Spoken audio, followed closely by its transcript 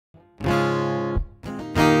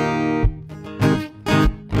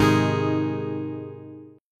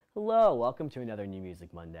Hello, welcome to another New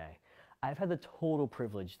Music Monday. I've had the total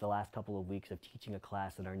privilege the last couple of weeks of teaching a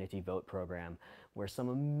class in our Nifty Vote program where some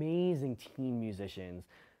amazing teen musicians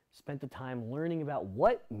spent the time learning about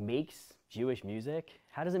what makes Jewish music,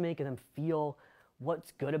 how does it make them feel,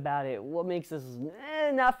 what's good about it, what makes us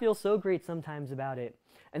not feel so great sometimes about it,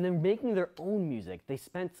 and then making their own music. They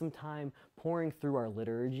spent some time pouring through our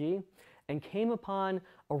liturgy and came upon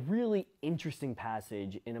a really interesting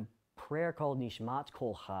passage in a prayer called Nishmat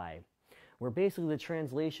Kol Chai, where basically the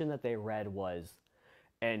translation that they read was,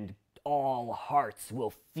 "And all hearts will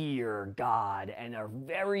fear God, and our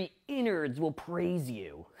very innards will praise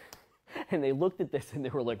you." And they looked at this and they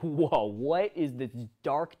were like, whoa, what is this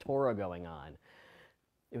dark Torah going on?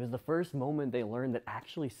 It was the first moment they learned that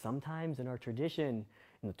actually sometimes in our tradition,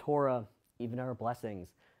 in the Torah, even our blessings,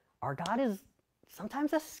 our God is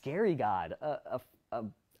sometimes a scary God,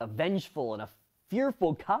 a vengeful and a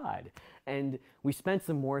fearful God. And we spent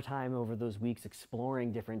some more time over those weeks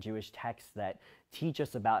exploring different Jewish texts that teach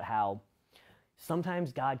us about how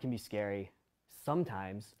sometimes God can be scary.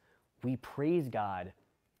 Sometimes we praise God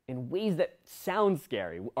in ways that sound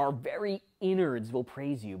scary. Our very innards will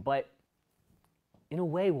praise you. But in a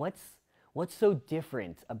way, what's so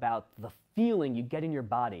different about the feeling you get in your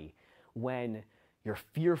body when you're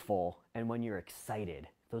fearful and when you're excited?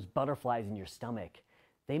 Those butterflies in your stomach,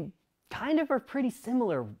 they kind of are pretty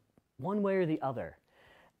similar one way or the other.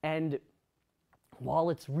 And while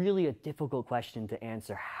it's really a difficult question to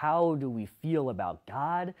answer, how do we feel about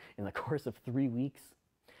God in the course of 3 weeks?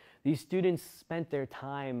 These students spent their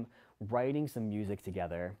time writing some music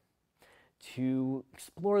together to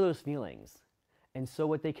explore those feelings. And so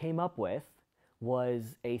what they came up with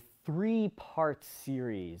was a 3-part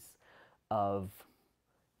series of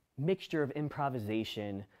mixture of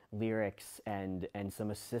improvisation, lyrics, and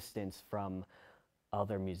some assistance from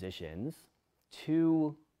other musicians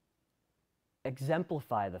to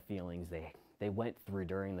exemplify the feelings they went through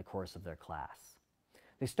during the course of their class.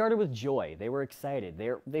 They started with joy. They were excited.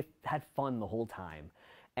 They had fun the whole time.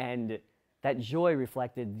 And that joy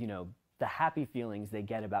reflected, the happy feelings they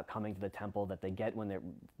get about coming to the temple, that they get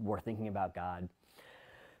when we're thinking about God.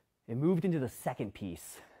 It moved into the second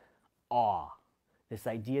piece, awe. This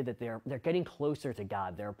idea that they're getting closer to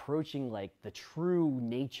God. They're approaching like the true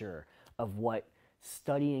nature of what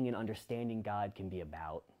studying and understanding God can be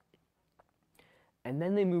about. And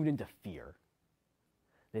then they moved into fear.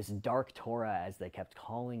 This dark Torah, as they kept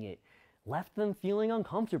calling it, left them feeling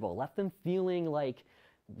uncomfortable, left them feeling like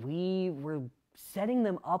we were setting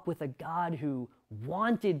them up with a God who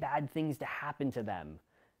wanted bad things to happen to them,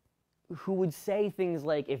 who would say things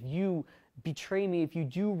like, if you betray me, if you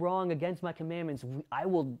do wrong against my commandments, I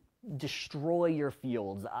will destroy your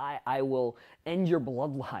fields. I will end your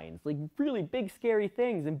bloodlines. Like really big, scary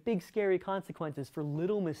things and big, scary consequences for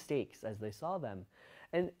little mistakes as they saw them.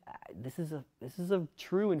 And this is a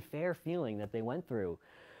true and fair feeling that they went through.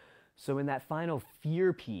 So in that final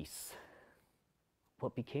fear piece,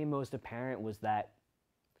 what became most apparent was that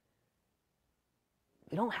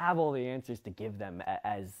we don't have all the answers to give them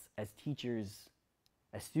as teachers,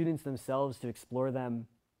 as students themselves to explore them.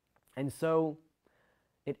 And so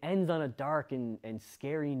it ends on a dark and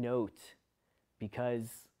scary note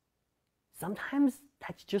because sometimes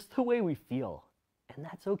that's just the way we feel, and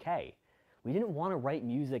that's okay. We didn't want to write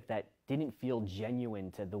music that didn't feel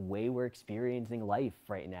genuine to the way we're experiencing life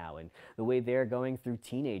right now and the way they're going through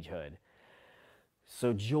teenagehood.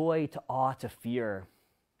 So joy to awe to fear,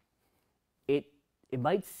 it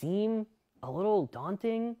might seem a little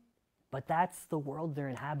daunting, but that's the world they're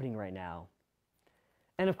inhabiting right now.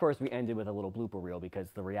 And of course, we ended with a little blooper reel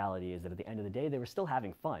because the reality is that at the end of the day, they were still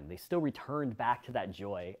having fun. They still returned back to that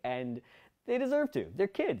joy, and they deserve to. They're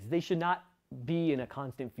kids. They should not be in a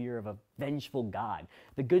constant fear of a vengeful God.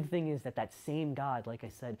 The good thing is that that same God, like I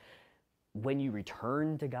said, when you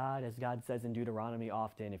return to God, as God says in Deuteronomy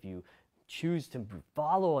often, if you choose to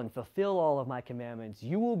follow and fulfill all of my commandments,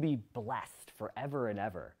 you will be blessed forever and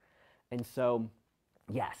ever. And so,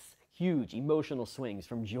 yes, huge emotional swings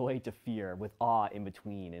from joy to fear with awe in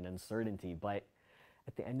between and uncertainty. But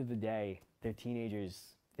at the end of the day, they're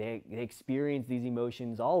teenagers. They experience these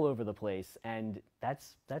emotions all over the place. And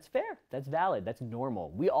that's fair. That's valid. That's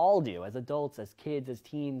normal. We all do as adults, as kids, as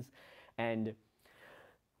teens. And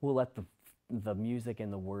we'll let the music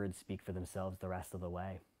and the words speak for themselves the rest of the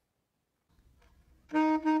way.